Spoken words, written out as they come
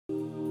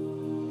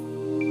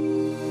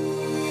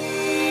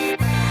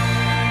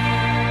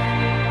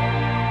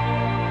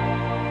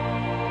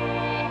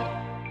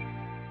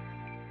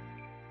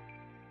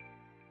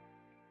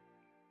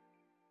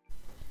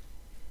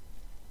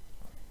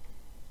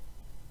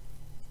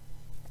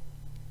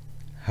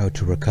How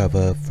to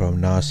recover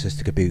from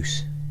narcissistic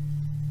abuse.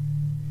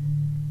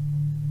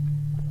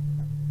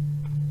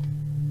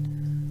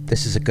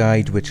 This is a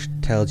guide which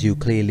tells you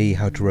clearly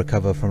how to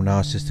recover from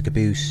narcissistic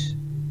abuse.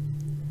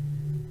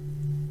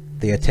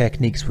 They are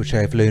techniques which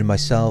I have learned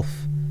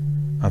myself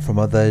and from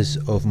others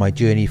of my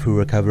journey through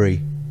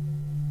recovery.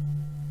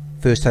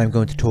 First, I'm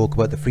going to talk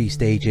about the 3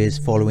 stages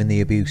following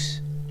the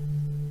abuse.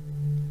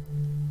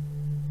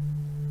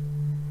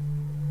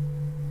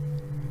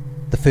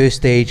 The first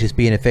stage is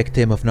being a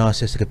victim of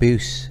narcissistic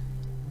abuse.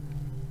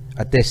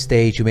 At this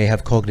stage you may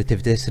have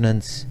cognitive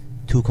dissonance,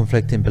 2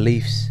 conflicting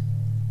beliefs.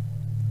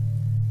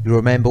 You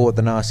remember what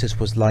the narcissist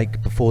was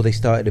like before they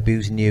started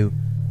abusing you,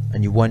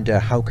 and you wonder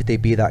how could they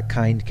be that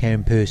kind,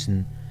 caring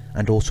person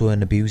and also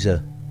an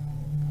abuser.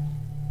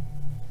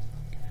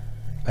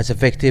 As a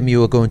victim,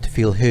 you are going to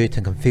feel hurt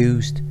and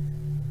confused.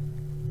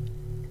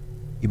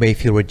 You may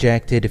feel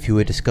rejected if you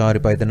were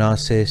discarded by the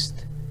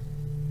narcissist.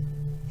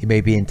 You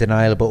may be in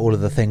denial about all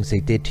of the things they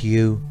did to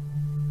you.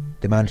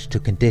 They managed to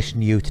condition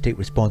you to take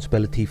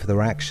responsibility for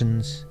their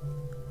actions.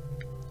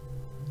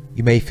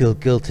 You may feel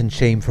guilt and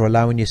shame for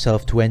allowing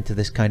yourself to enter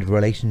this kind of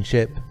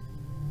relationship.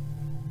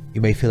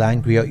 You may feel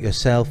angry at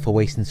yourself for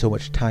wasting so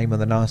much time on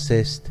the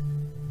narcissist.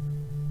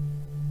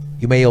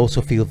 You may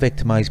also feel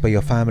victimized by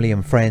your family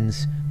and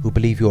friends who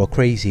believe you are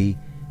crazy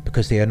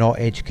because they are not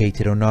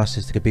educated on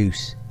narcissistic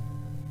abuse.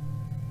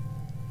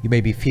 You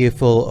may be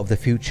fearful of the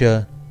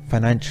future,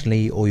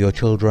 financially, or your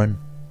children,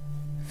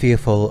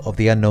 fearful of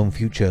the unknown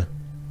future.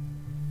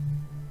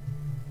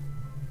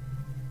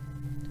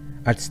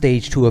 At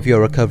stage 2 of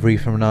your recovery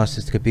from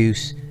narcissistic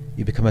abuse,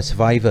 you become a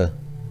survivor.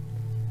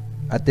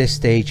 At this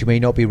stage you may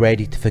not be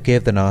ready to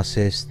forgive the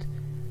narcissist.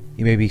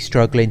 You may be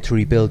struggling to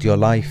rebuild your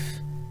life.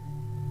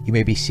 You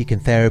may be seeking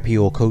therapy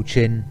or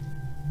coaching.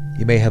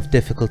 You may have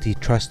difficulty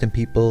trusting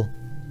people.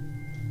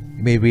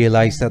 You may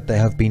realize that there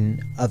have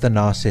been other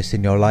narcissists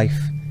in your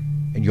life,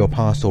 in your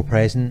past or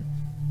present.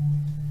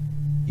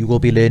 You will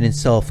be learning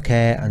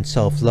self-care and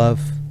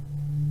self-love.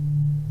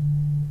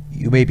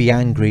 You may be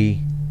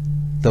angry,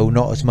 though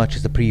not as much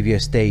as the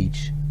previous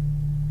stage.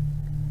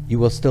 You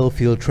will still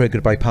feel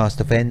triggered by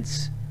past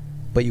events,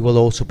 but you will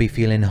also be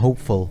feeling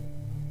hopeful.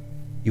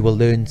 You will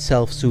learn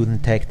self-soothing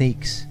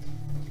techniques.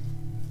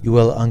 You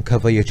will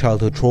uncover your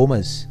childhood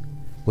traumas,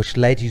 which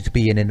led you to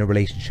being in a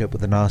relationship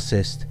with a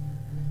narcissist.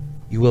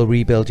 You will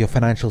rebuild your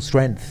financial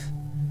strength.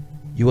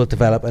 You will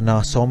develop a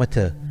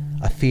narcometer,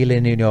 a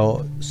feeling in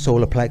your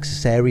solar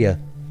plexus area,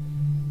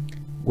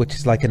 which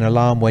is like an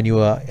alarm when you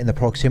are in the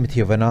proximity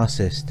of a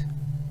narcissist.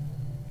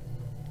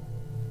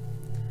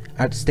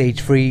 At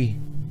stage 3,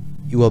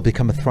 you will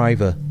become a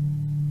thriver.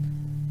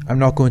 I'm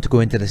not going to go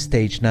into this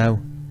stage now,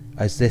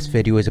 as this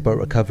video is about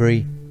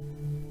recovery,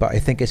 but I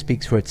think it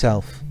speaks for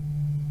itself.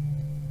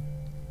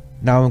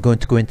 Now I'm going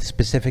to go into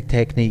specific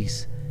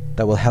techniques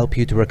that will help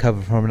you to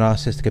recover from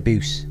narcissistic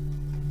abuse.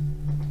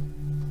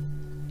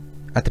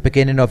 At the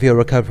beginning of your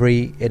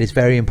recovery, it is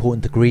very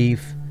important to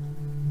grieve,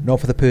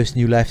 not for the person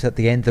you left at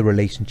the end of the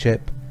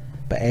relationship,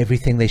 but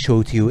everything they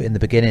showed to you in the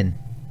beginning.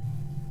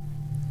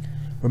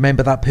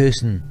 Remember that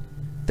person,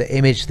 the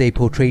image they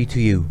portrayed to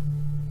you,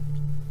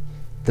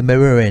 the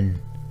mirroring,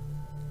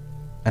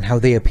 and how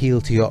they appeal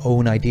to your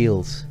own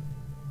ideals.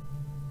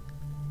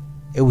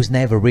 It was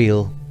never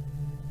real,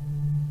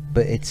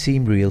 but it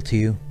seemed real to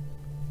you.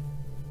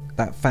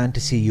 That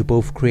fantasy you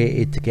both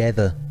created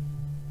together.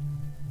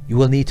 You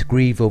will need to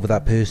grieve over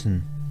that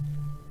person.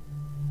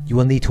 You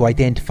will need to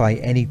identify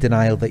any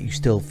denial that you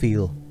still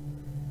feel,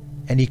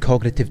 any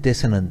cognitive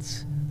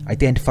dissonance,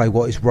 identify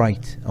what is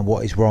right and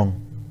what is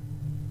wrong.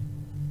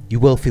 You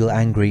will feel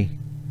angry.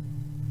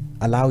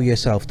 Allow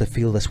yourself to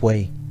feel this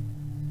way.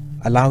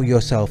 Allow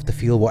yourself to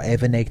feel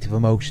whatever negative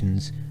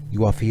emotions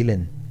you are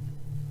feeling.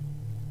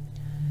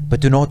 But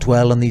do not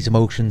dwell on these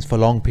emotions for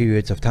long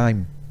periods of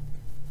time.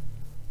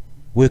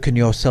 Work on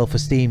your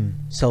self-esteem,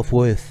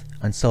 self-worth,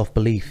 and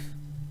self-belief.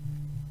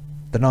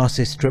 The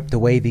narcissist stripped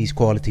away these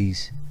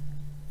qualities,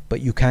 but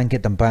you can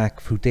get them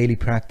back through daily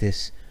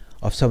practice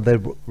of some of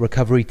the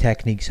recovery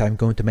techniques I'm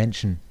going to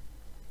mention.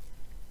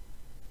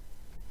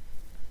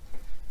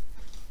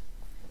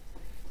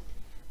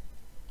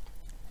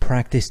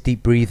 Practice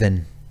deep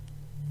breathing.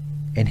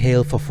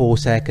 Inhale for 4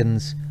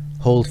 seconds,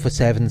 hold for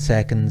 7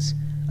 seconds,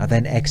 and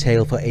then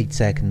exhale for 8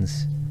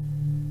 seconds.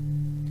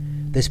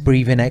 This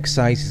breathing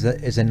exercise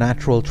is a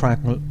natural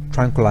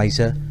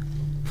tranquilizer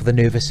for the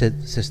nervous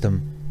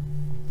system.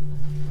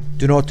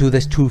 Do not do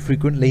this too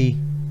frequently.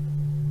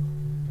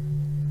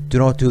 Do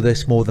not do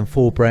this more than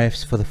 4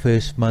 breaths for the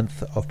first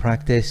month of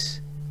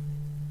practice.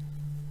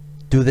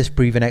 Do this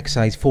breathing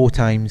exercise 4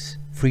 times,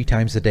 3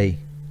 times a day.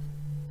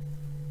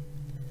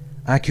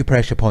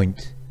 Acupressure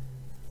point.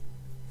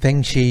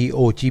 Feng Shui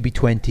or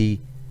GB20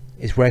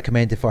 is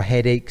recommended for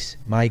headaches,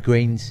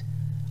 migraines,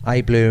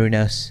 eye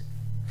blurriness,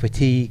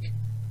 fatigue,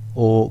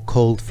 or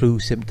cold flu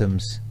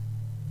symptoms.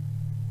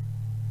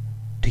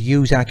 To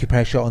use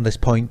acupressure on this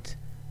point,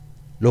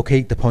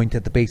 locate the point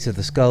at the base of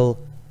the skull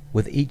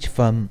with each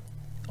thumb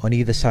on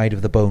either side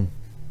of the bone.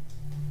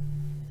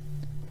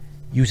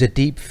 Use a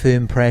deep,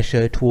 firm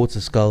pressure towards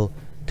the skull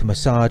to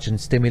massage and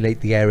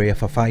stimulate the area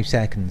for 5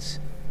 seconds.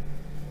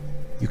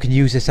 You can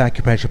use this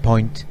acupressure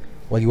point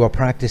while you are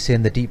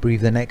practicing the deep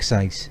breathing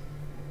exercise.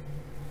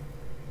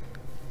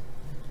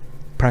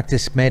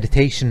 Practice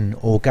meditation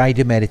or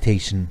guided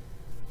meditation.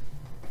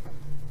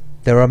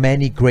 There are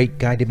many great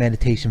guided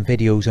meditation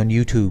videos on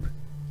YouTube.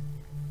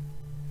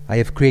 I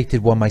have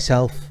created one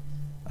myself,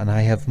 and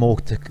I have more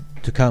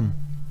to come.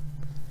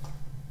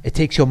 It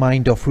takes your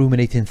mind off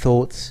ruminating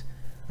thoughts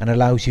and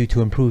allows you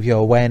to improve your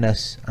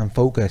awareness and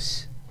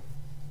focus.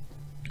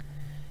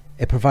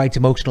 It provides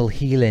emotional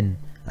healing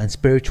and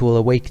spiritual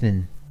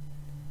awakening.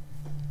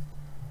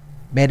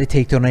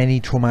 Meditate on any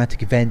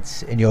traumatic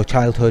events in your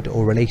childhood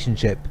or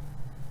relationship,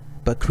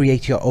 but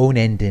create your own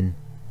ending,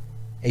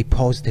 a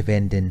positive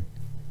ending.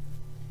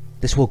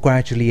 This will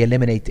gradually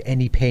eliminate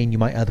any pain you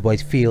might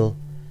otherwise feel,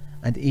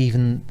 and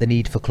even the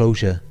need for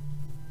closure.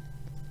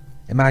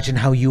 Imagine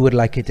how you would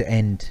like it to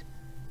end.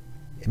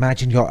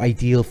 Imagine your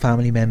ideal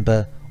family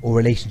member or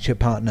relationship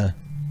partner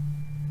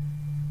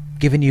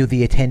giving you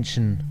the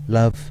attention,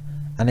 love,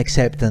 and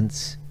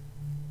acceptance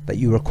that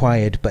you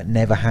required but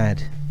never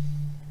had.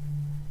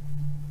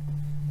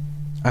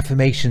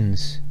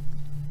 Affirmations.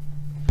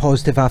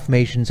 Positive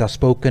affirmations are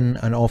spoken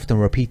and often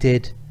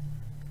repeated.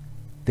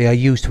 They are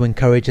used to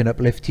encourage and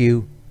uplift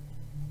you.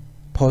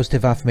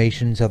 Positive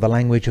affirmations are the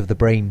language of the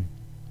brain.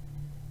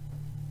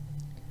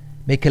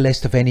 Make a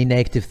list of any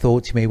negative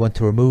thoughts you may want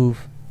to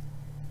remove.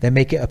 Then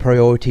make it a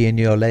priority in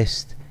your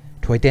list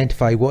to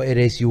identify what it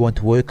is you want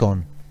to work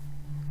on.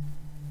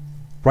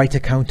 Write a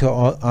counter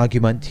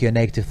argument to your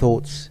negative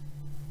thoughts.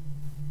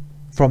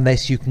 From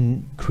this you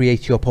can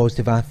create your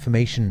positive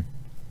affirmation.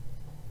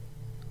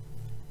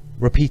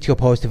 Repeat your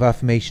positive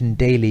affirmation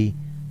daily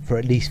for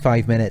at least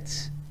 5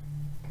 minutes.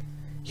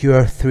 Here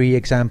are 3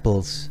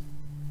 examples.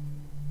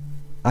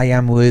 I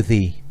am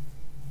worthy.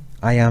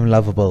 I am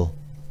lovable.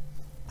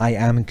 I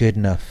am good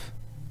enough.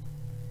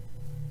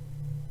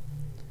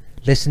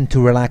 Listen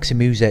to relaxing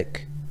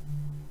music.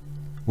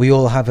 We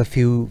all have a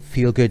few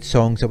feel-good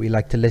songs that we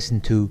like to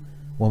listen to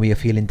when we are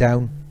feeling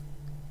down.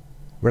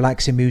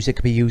 Relaxing music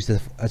can be used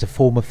as a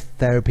form of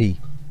therapy.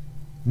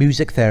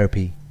 Music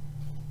therapy.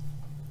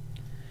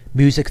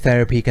 Music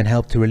therapy can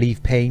help to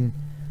relieve pain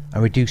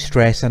and reduce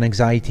stress and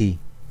anxiety.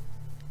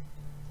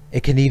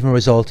 It can even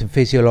result in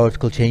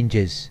physiological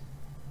changes,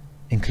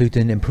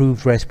 including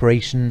improved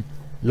respiration,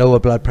 lower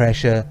blood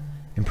pressure,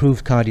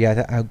 improved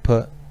cardiac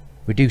output,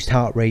 reduced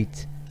heart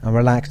rate, and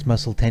relaxed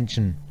muscle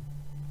tension.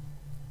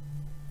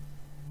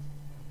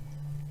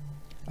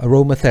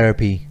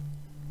 Aromatherapy.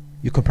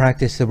 You can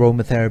practice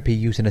aromatherapy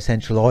using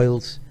essential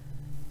oils.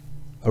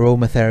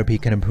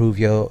 Aromatherapy can improve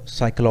your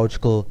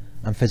psychological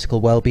and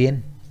physical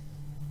well-being.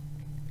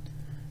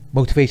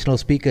 Motivational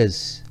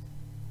speakers.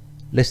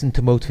 Listen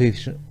to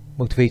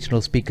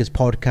motivational speakers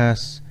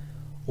podcasts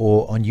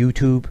or on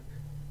YouTube.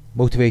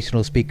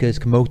 Motivational speakers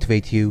can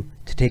motivate you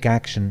to take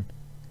action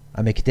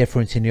and make a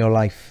difference in your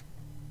life.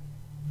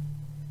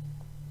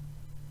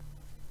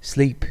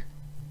 Sleep.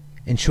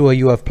 Ensure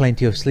you have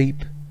plenty of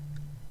sleep,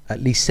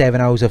 at least 7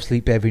 hours of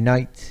sleep every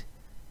night.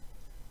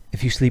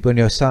 If you sleep on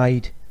your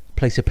side,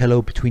 place a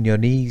pillow between your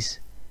knees.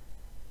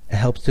 It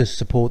helps to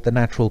support the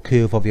natural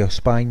curve of your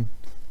spine.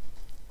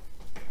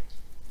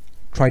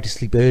 Try to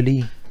sleep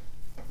early.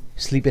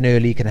 Sleeping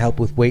early can help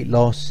with weight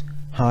loss,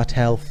 heart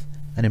health,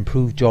 and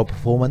improved job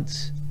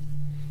performance.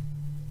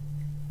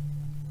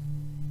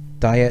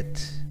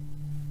 Diet.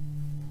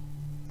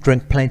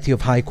 Drink plenty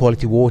of high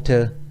quality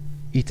water.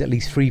 Eat at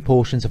least 3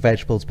 portions of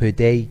vegetables per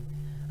day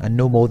and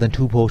no more than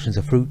 2 portions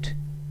of fruit.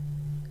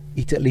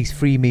 Eat at least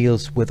 3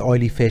 meals with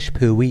oily fish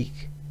per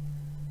week.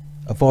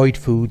 Avoid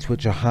foods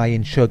which are high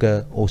in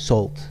sugar or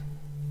salt.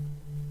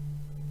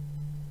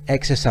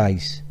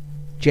 Exercise.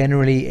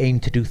 Generally aim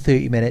to do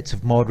 30 minutes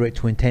of moderate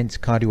to intense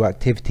cardio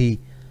activity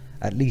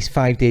at least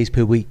 5 days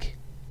per week.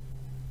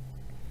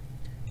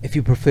 If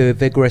you prefer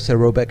vigorous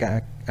aerobic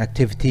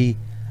activity,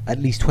 at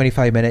least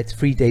 25 minutes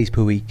 3 days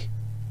per week.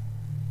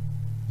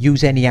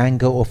 Use any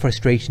anger or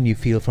frustration you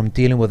feel from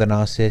dealing with a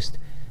narcissist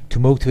to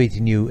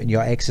motivating you in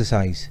your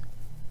exercise.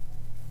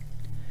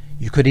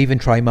 You could even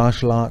try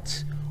martial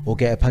arts or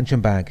get a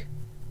punching bag.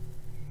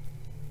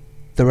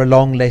 There are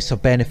long lists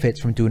of benefits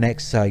from doing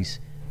exercise,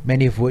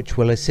 many of which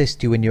will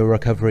assist you in your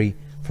recovery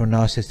from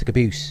narcissistic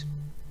abuse.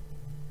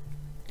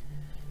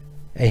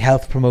 A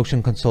health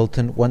promotion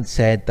consultant once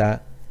said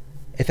that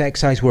if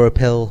exercise were a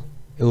pill,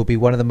 it would be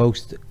one of the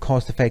most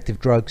cost-effective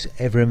drugs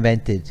ever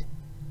invented.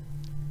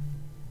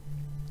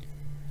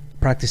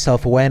 Practice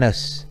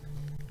self-awareness.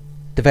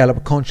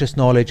 Develop conscious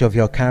knowledge of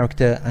your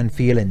character and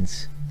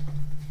feelings.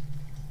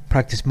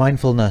 Practice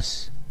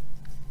mindfulness.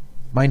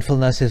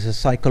 Mindfulness is a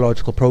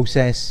psychological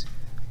process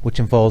which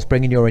involves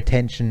bringing your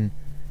attention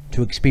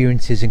to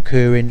experiences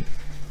occurring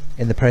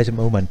in the present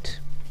moment.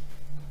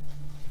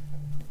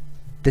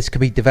 This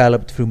can be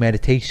developed through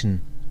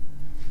meditation.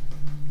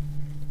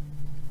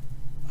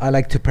 I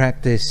like to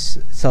practice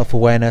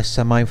self-awareness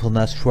and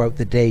mindfulness throughout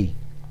the day.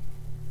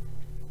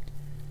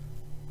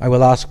 I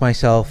will ask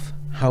myself,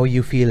 how are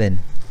you feeling?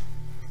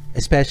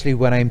 Especially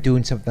when I'm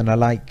doing something I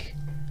like,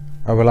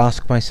 I will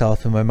ask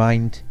myself in my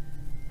mind,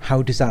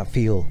 how does that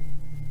feel?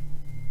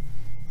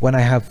 When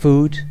I have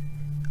food,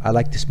 I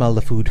like to smell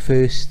the food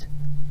first.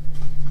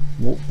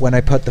 When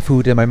I put the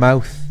food in my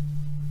mouth,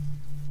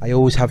 I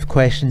always have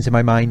questions in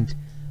my mind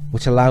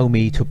which allow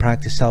me to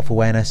practice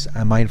self-awareness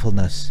and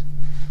mindfulness.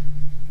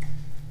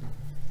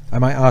 I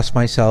might ask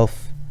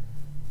myself,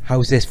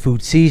 how is this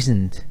food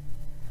seasoned?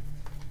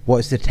 What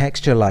is the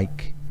texture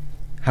like?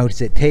 How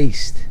does it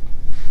taste?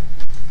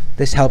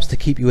 This helps to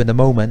keep you in the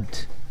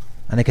moment,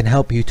 and it can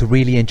help you to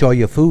really enjoy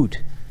your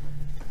food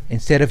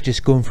instead of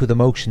just going through the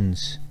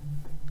motions.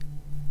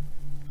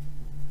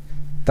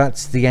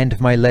 That's the end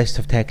of my list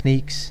of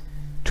techniques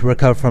to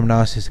recover from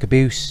narcissistic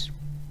abuse.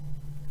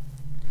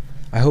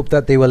 I hope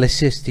that they will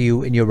assist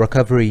you in your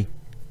recovery.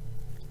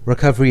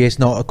 Recovery is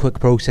not a quick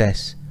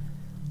process,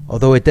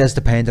 although it does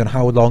depend on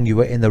how long you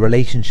were in the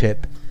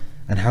relationship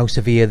and how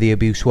severe the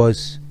abuse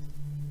was.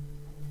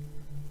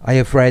 I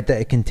have read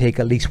that it can take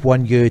at least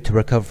 1 year to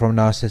recover from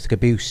narcissistic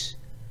abuse.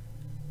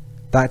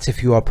 That's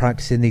if you are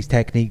practicing these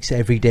techniques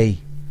every day.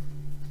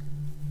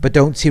 But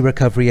don't see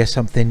recovery as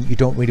something you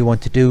don't really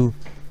want to do.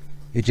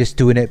 You're just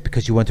doing it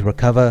because you want to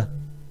recover.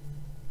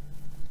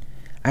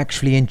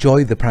 Actually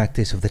enjoy the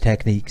practice of the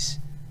techniques.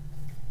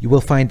 You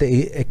will find that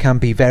it can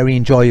be very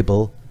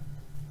enjoyable,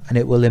 and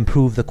it will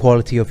improve the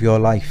quality of your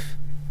life.